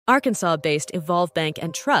Arkansas-based Evolve Bank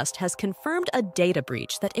and Trust has confirmed a data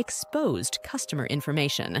breach that exposed customer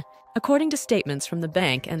information. According to statements from the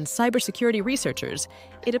bank and cybersecurity researchers,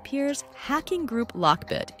 it appears hacking group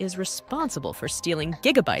Lockbit is responsible for stealing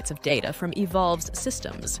gigabytes of data from Evolve's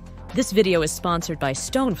systems. This video is sponsored by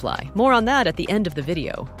Stonefly. More on that at the end of the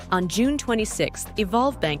video. On June 26th,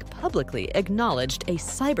 Evolve Bank publicly acknowledged a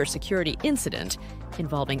cybersecurity incident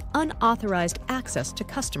involving unauthorized access to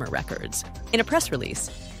customer records. In a press release,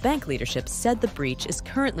 bank leadership said the breach is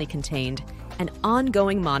currently contained and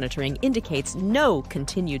ongoing monitoring indicates no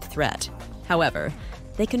continued threat. However,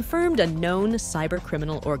 they confirmed a known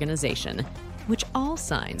cybercriminal organization, which all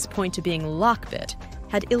signs point to being Lockbit,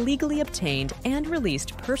 had illegally obtained and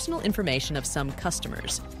released personal information of some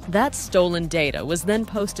customers. That stolen data was then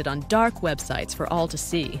posted on dark websites for all to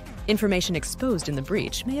see. Information exposed in the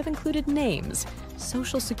breach may have included names,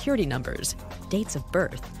 social security numbers, dates of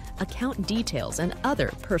birth, account details, and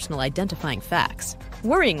other personal identifying facts.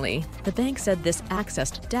 Worryingly, the bank said this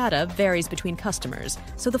accessed data varies between customers,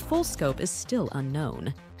 so the full scope is still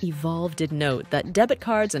unknown. Evolve did note that debit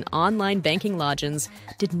cards and online banking logins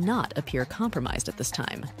did not appear compromised at this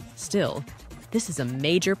time. Still, this is a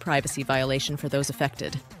major privacy violation for those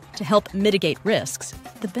affected. To help mitigate risks,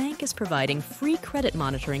 the bank is providing free credit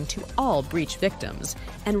monitoring to all breach victims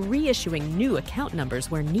and reissuing new account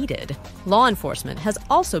numbers where needed. Law enforcement has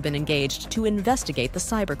also been engaged to investigate the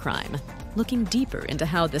cybercrime. Looking deeper into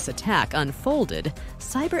how this attack unfolded,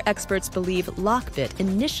 cyber experts believe Lockbit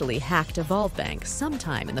initially hacked Evolve Bank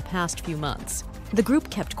sometime in the past few months. The group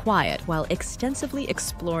kept quiet while extensively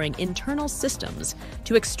exploring internal systems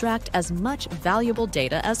to extract as much valuable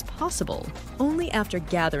data as possible. Only after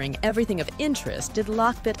gathering everything of interest did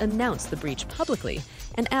Lockbit announce the breach publicly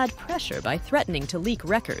and add pressure by threatening to leak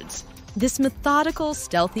records. This methodical,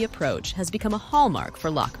 stealthy approach has become a hallmark for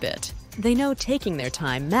Lockbit. They know taking their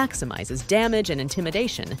time maximizes damage and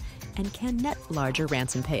intimidation and can net larger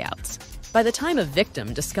ransom payouts. By the time a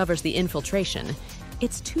victim discovers the infiltration,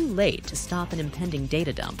 it's too late to stop an impending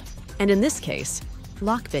data dump. And in this case,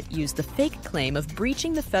 Lockbit used the fake claim of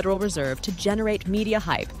breaching the Federal Reserve to generate media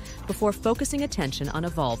hype before focusing attention on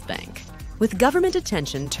Evolve Bank. With government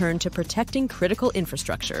attention turned to protecting critical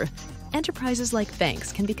infrastructure, enterprises like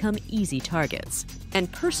banks can become easy targets.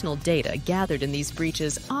 And personal data gathered in these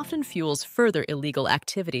breaches often fuels further illegal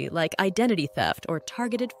activity like identity theft or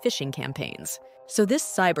targeted phishing campaigns. So this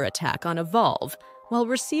cyber attack on Evolve, while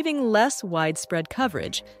receiving less widespread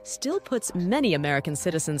coverage, still puts many American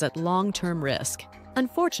citizens at long-term risk.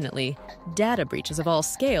 Unfortunately, data breaches of all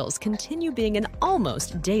scales continue being an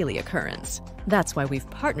almost daily occurrence. That's why we've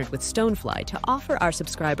partnered with Stonefly to offer our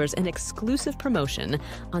subscribers an exclusive promotion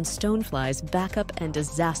on Stonefly's backup and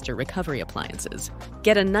disaster recovery appliances.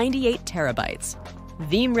 Get a 98 terabytes,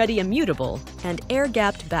 Veeam-ready immutable, and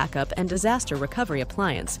air-gapped backup and disaster recovery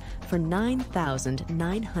appliance for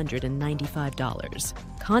 $9,995.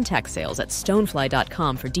 Contact sales at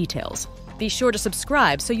stonefly.com for details. Be sure to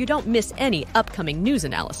subscribe so you don't miss any upcoming news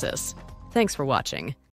analysis. Thanks for watching.